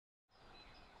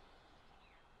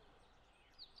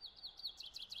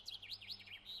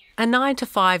A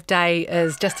 9-to-5 day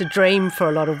is just a dream for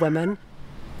a lot of women.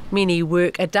 Many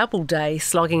work a double day,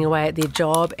 slogging away at their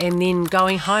job and then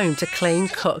going home to clean,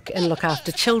 cook and look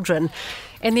after children.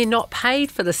 And they're not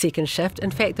paid for the second shift. In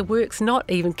fact, the work's not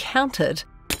even counted.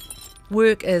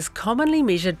 Work is commonly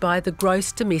measured by the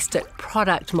gross domestic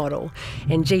product model,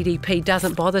 and GDP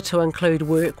doesn't bother to include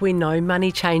work when no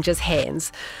money changes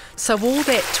hands. So all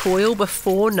that toil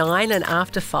before 9 and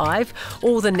after 5,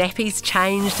 all the nappies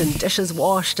changed and dishes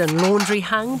washed and laundry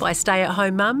hung by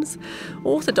stay-at-home mums,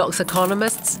 orthodox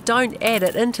economists don't add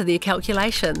it into their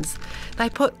calculations. They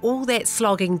put all that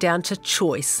slogging down to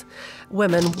choice.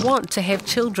 Women want to have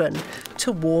children,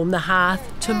 to warm the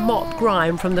hearth, to mop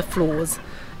grime from the floors.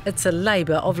 It's a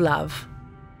labour of love.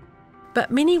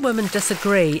 But many women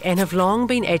disagree and have long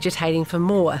been agitating for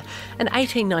more. In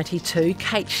 1892,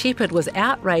 Kate Shepherd was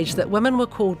outraged that women were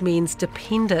called men's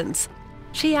dependents.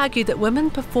 She argued that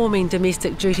women performing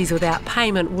domestic duties without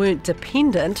payment weren't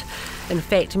dependent. In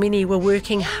fact, many were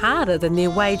working harder than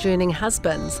their wage-earning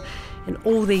husbands. And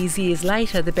all these years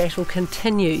later, the battle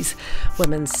continues.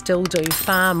 Women still do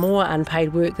far more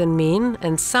unpaid work than men,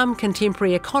 and some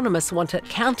contemporary economists want it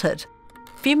counted.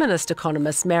 Feminist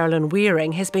economist Marilyn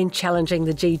Waring has been challenging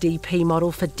the GDP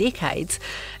model for decades,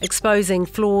 exposing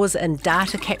flaws in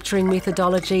data capturing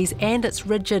methodologies and its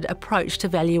rigid approach to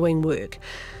valuing work.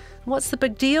 What's the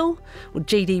big deal? Well,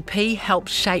 GDP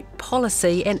helps shape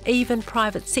policy and even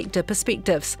private sector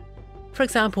perspectives. For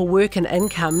example, work and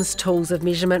incomes tools of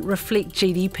measurement reflect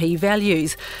GDP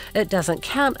values. It doesn't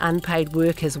count unpaid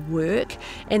work as work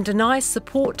and denies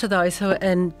support to those who are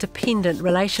in dependent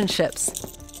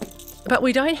relationships. But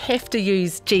we don't have to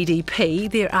use GDP,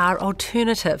 there are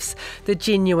alternatives. The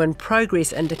Genuine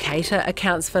Progress Indicator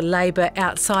accounts for labour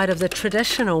outside of the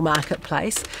traditional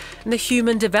marketplace, and the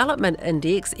Human Development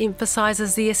Index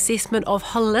emphasises the assessment of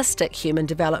holistic human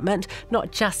development,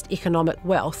 not just economic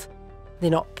wealth. They're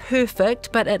not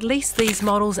perfect, but at least these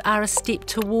models are a step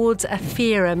towards a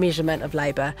fairer measurement of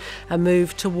labour, a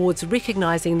move towards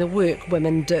recognising the work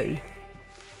women do.